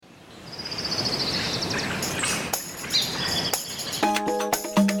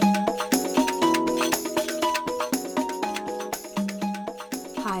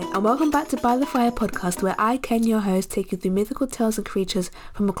and welcome back to By the Fire podcast, where I, Ken, your host, take you through mythical tales and creatures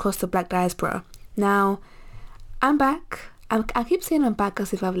from across the Black diaspora. Now, I'm back. I keep saying I'm back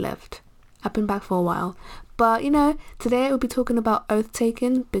as if I've left. I've been back for a while. But, today we'll be talking about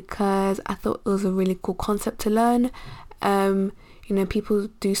oath-taking because I thought it was a really cool concept to learn. People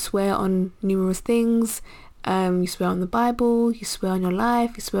do swear on numerous things. You swear on the Bible, you swear on your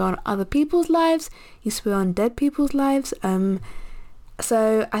life, you swear on other people's lives, you swear on dead people's lives.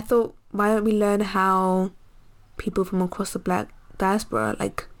 So I thought, why don't we learn how people from across the Black diaspora,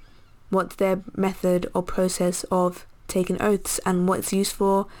 what's their method or process of taking oaths and what it's used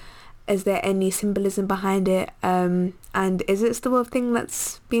for? Is there any symbolism behind it? And is it still a thing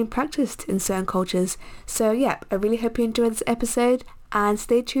that's being practiced in certain cultures? So yeah, I really hope you enjoyed this episode and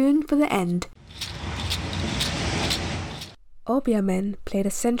stay tuned for the end. Obeah men played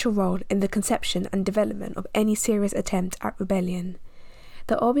a central role in the conception and development of any serious attempt at rebellion.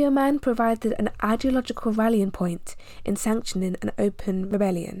 The Obeah man provided an ideological rallying point in sanctioning an open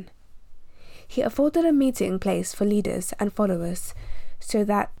rebellion. He afforded a meeting place for leaders and followers so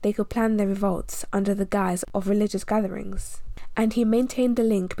that they could plan their revolts under the guise of religious gatherings. And he maintained the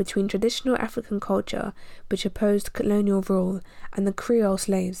link between traditional African culture, which opposed colonial rule, and the Creole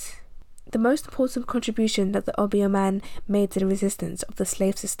slaves. The most important contribution that the Obeah man made to the resistance of the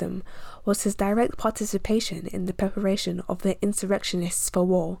slave system was his direct participation in the preparation of the insurrectionists for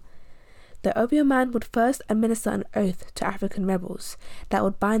war. The Obeah man would first administer an oath to African rebels that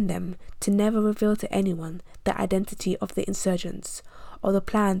would bind them to never reveal to anyone the identity of the insurgents or the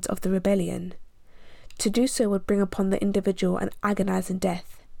plans of the rebellion. To do so would bring upon the individual an agonizing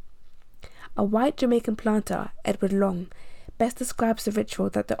death. A white Jamaican planter, Edward Long, best describes the ritual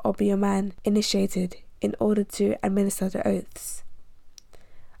that the Obeah man initiated in order to administer the oaths.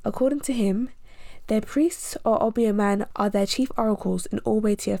 According to him, their priests or Obeah man are their chief oracles in all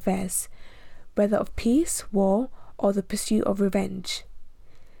weighty affairs, whether of peace, war, or the pursuit of revenge.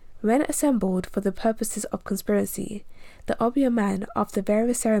 When assembled for the purposes of conspiracy, the Obeah man, after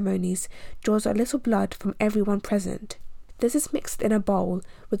various ceremonies, draws a little blood from everyone present. This is mixed in a bowl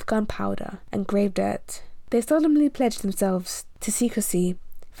with gunpowder and grave dirt. They solemnly pledge themselves to secrecy,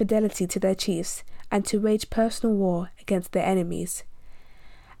 fidelity to their chiefs, and to wage personal war against their enemies.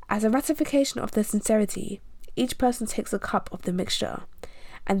 As a ratification of their sincerity, each person takes a cup of the mixture,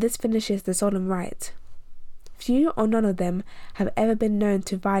 and this finishes the solemn rite. Few or none of them have ever been known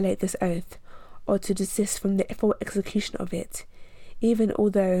to violate this oath, or to desist from the full execution of it, even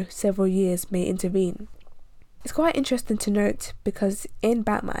although several years may intervene. It's quite interesting to note because in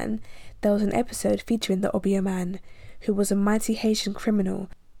Batman, there was an episode featuring the Obeah man, who was a mighty Haitian criminal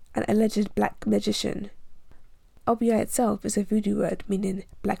and alleged black magician. Obeah itself is a voodoo word meaning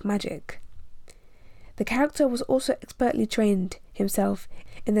black magic. The character was also expertly trained himself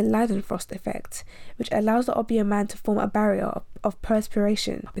in the Leidenfrost effect, which allows the Obeah man to form a barrier of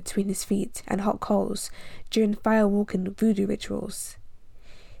perspiration between his feet and hot coals during fire-walking voodoo rituals.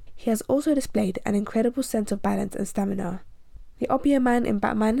 He has also displayed an incredible sense of balance and stamina. The Obeah man in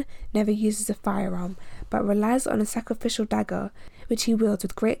Batman never uses a firearm, but relies on a sacrificial dagger, which he wields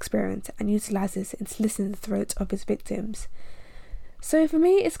with great experience and utilizes in slitting the throats of his victims. So for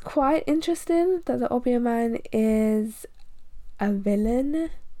me, it's quite interesting that the Obeah man is a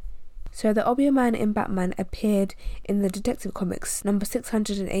villain. So the Obeah man in Batman appeared in the Detective Comics number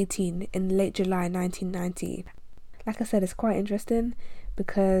 618 in late July 1990. Like I said, it's quite interesting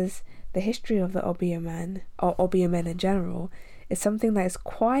because the history of the Obeah man, or Obeah men in general, is something that is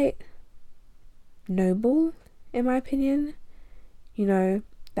quite noble, in my opinion. The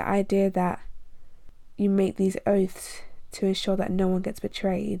idea that you make these oaths to ensure that no one gets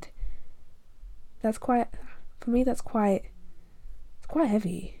betrayed. It's quite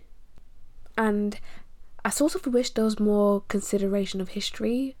heavy. And I sort of wish there was more consideration of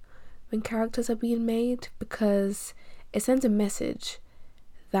history when characters are being made, because it sends a message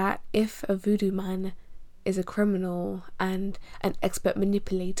that if a voodoo man is a criminal and an expert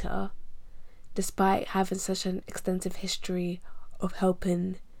manipulator, despite having such an extensive history of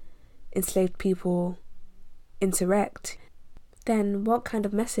helping enslaved people insurrect, then what kind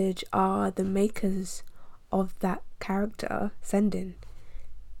of message are the makers of that character sending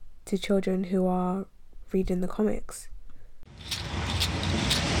to children who are reading the comics?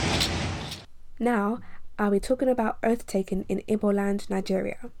 Now, I'll be talking about oath-taking in Igbo land,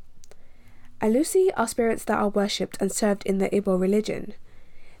 Nigeria. Alusi are spirits that are worshipped and served in the Igbo religion.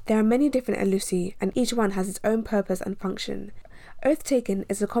 There are many different Alusi, and each one has its own purpose and function. Oath-taking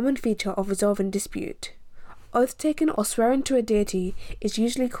is a common feature of resolving dispute. Oath-taking or swearing to a deity is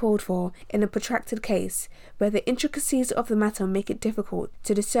usually called for in a protracted case where the intricacies of the matter make it difficult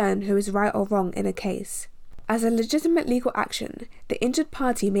to discern who is right or wrong in a case. As a legitimate legal action, the injured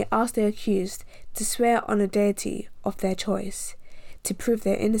party may ask the accused to swear on a deity of their choice to prove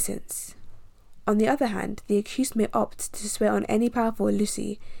their innocence. On the other hand, the accused may opt to swear on any powerful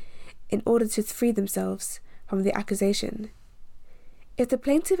Lucy in order to free themselves from the accusation. If the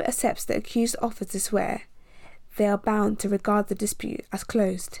plaintiff accepts the accused's offer to swear, they are bound to regard the dispute as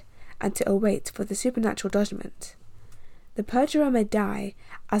closed and to await for the supernatural judgment. The perjurer may die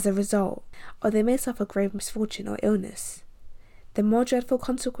as a result, or they may suffer grave misfortune or illness. The more dreadful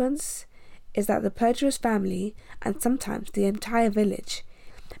consequence is that the perjurer's family, and sometimes the entire village,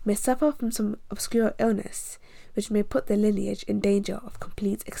 may suffer from some obscure illness which may put their lineage in danger of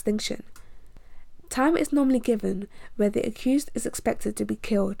complete extinction. Time is normally given where the accused is expected to be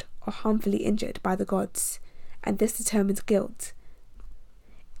killed or harmfully injured by the gods, and this determines guilt.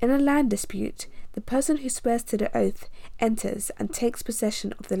 In a land dispute, the person who swears to the oath enters and takes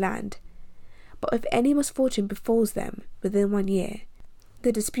possession of the land. But if any misfortune befalls them within 1 year,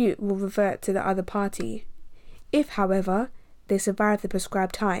 the dispute will revert to the other party. If, however, they survive the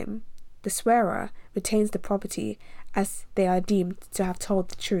prescribed time, the swearer retains the property as they are deemed to have told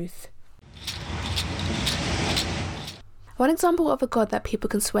the truth. One example of a god that people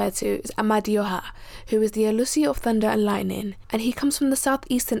can swear to is Amadioha, who is the Alusi of thunder and lightning, and he comes from the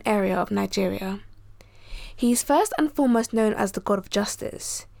southeastern area of Nigeria. He is first and foremost known as the god of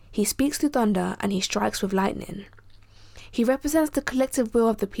justice. He speaks through thunder and he strikes with lightning. He represents the collective will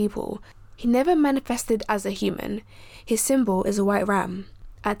of the people. He never manifested as a human. His symbol is a white ram.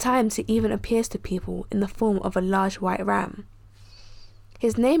 At times he even appears to people in the form of a large white ram.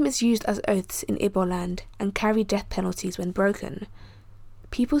 His name is used as oaths in Igbo land and carry death penalties when broken.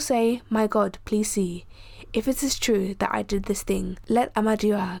 People say, "My God, please see. If it is true that I did this thing, let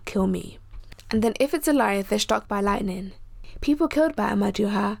Amadioha kill me." And then if it's a lie, they're struck by lightning. People killed by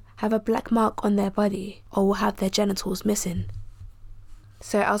Amadioha have a black mark on their body or will have their genitals missing.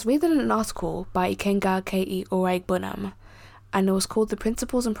 So I was reading an article by Ikenga K.E. Oragbonam, and it was called The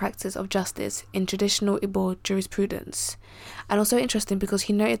Principles and Practice of Justice in Traditional Igbo Jurisprudence. And also interesting because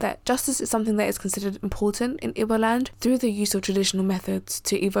he noted that justice is something that is considered important in Igbo land through the use of traditional methods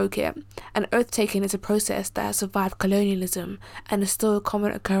to evoke it. And oath-taking is a process that has survived colonialism and is still a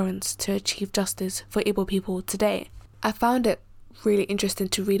common occurrence to achieve justice for Igbo people today. I found it really interesting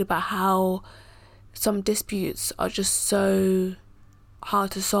to read about how some disputes are just so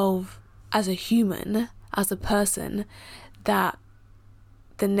hard to solve as a human, as a person, that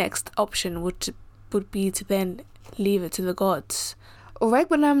the next option would be to then leave it to the gods.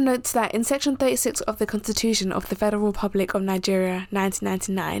 Oragbonam notes that in Section 36 of the Constitution of the Federal Republic of Nigeria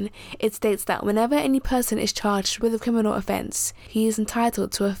 1999, it states that whenever any person is charged with a criminal offence, he is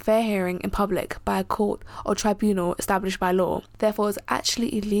entitled to a fair hearing in public by a court or tribunal established by law. Therefore, it's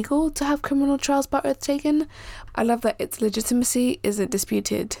actually illegal to have criminal trials by oath taken. I love that its legitimacy isn't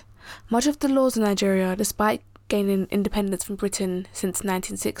disputed. Much of the laws in Nigeria, despite gaining independence from Britain since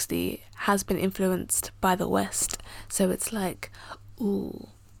 1960, has been influenced by the West. So it's like, ooh,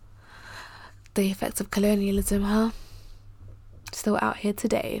 the effects of colonialism, huh? Still out here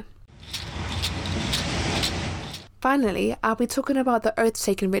today. Finally, I'll be talking about the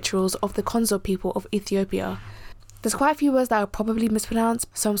oath-taking rituals of the Konzo people of Ethiopia. There's quite a few words that I'll probably mispronounce,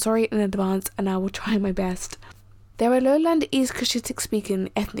 so I'm sorry in advance and I will try my best. They're a lowland East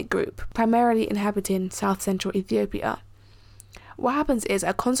Cushitic-speaking ethnic group, primarily inhabiting south-central Ethiopia. What happens is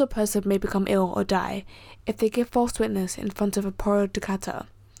a Konzo person may become ill or die if they give false witness in front of a Poro Dukata,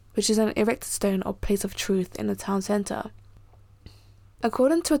 which is an erected stone or place of truth in the town centre.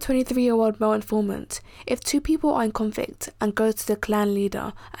 According to a 23-year-old male informant, if two people are in conflict and go to the clan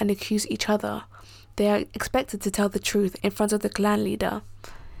leader and accuse each other, they are expected to tell the truth in front of the clan leader.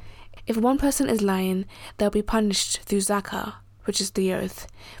 If one person is lying, they'll be punished through Zaka, which is the oath,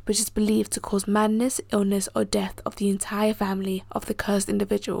 which is believed to cause madness, illness, or death of the entire family of the cursed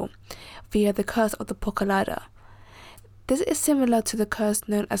individual, via the curse of the Pokalada. This is similar to the curse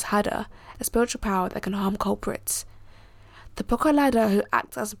known as Hada, a spiritual power that can harm culprits. The Pokalada, who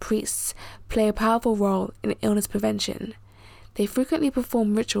act as priests, play a powerful role in illness prevention. They frequently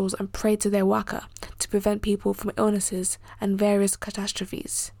perform rituals and pray to their waka to prevent people from illnesses and various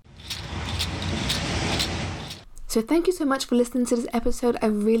catastrophes. So thank you so much for listening to this episode. I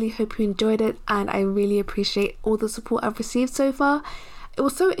really hope you enjoyed it and I really appreciate all the support I've received so far. It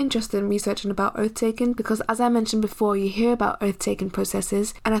was so interesting researching about oath-taking because, as I mentioned before, you hear about oath-taking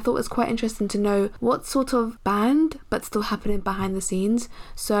processes, and I thought it was quite interesting to know what's sort of banned but still happening behind the scenes.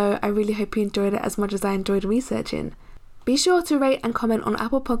 So I really hope you enjoyed it as much as I enjoyed researching. Be sure to rate and comment on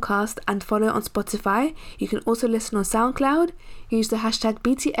Apple Podcast and follow on Spotify. You can also listen on SoundCloud. Use the hashtag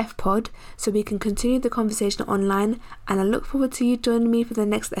BTFpod so we can continue the conversation online, and I look forward to you joining me for the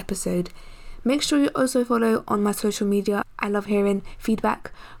next episode. Make sure you also follow on my social media. I love hearing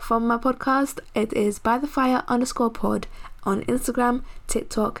feedback from my podcast. It is bythefire_pod on Instagram,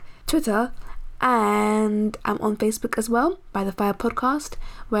 TikTok, Twitter, and I'm on Facebook as well, By the Fire Podcast,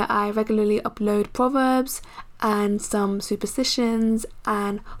 where I regularly upload proverbs and some superstitions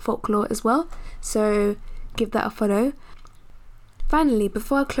and folklore as well. So give that a follow. Finally,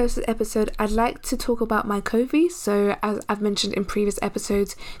 before I close this episode, I'd like to talk about my Ko-fi. So as I've mentioned in previous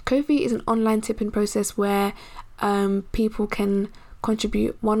episodes, Ko-fi is an online tipping process where people can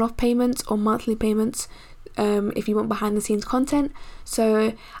contribute one-off payments or monthly payments if you want behind the scenes content.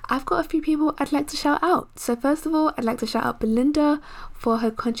 So I've got a few people I'd like to shout out. So first of all, I'd like to shout out Belinda for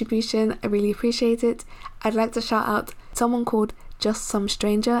her contribution. I really appreciate it. I'd like to shout out someone called Just Some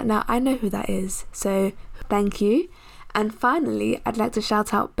Stranger. Now I know who that is, so thank you. And finally, I'd like to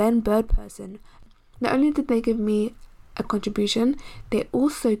shout out Ben Birdperson. Not only did they give me a contribution, they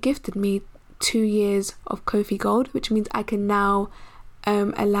also gifted me 2 years of Ko-fi Gold, which means I can now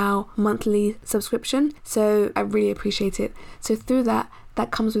allow monthly subscription. So I really appreciate it. So through that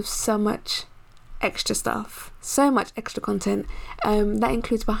comes with so much extra stuff, so much extra content. That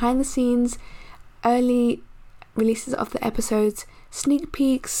includes behind the scenes, early releases of the episodes, sneak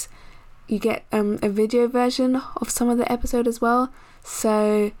peeks. You get a video version of some of the episode as well.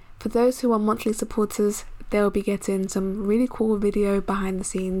 So for those who are monthly supporters, they'll be getting some really cool video behind the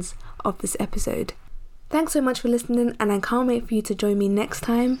scenes of this episode. Thanks so much for listening, and I can't wait for you to join me next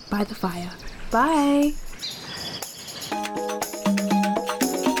time by the fire. Bye!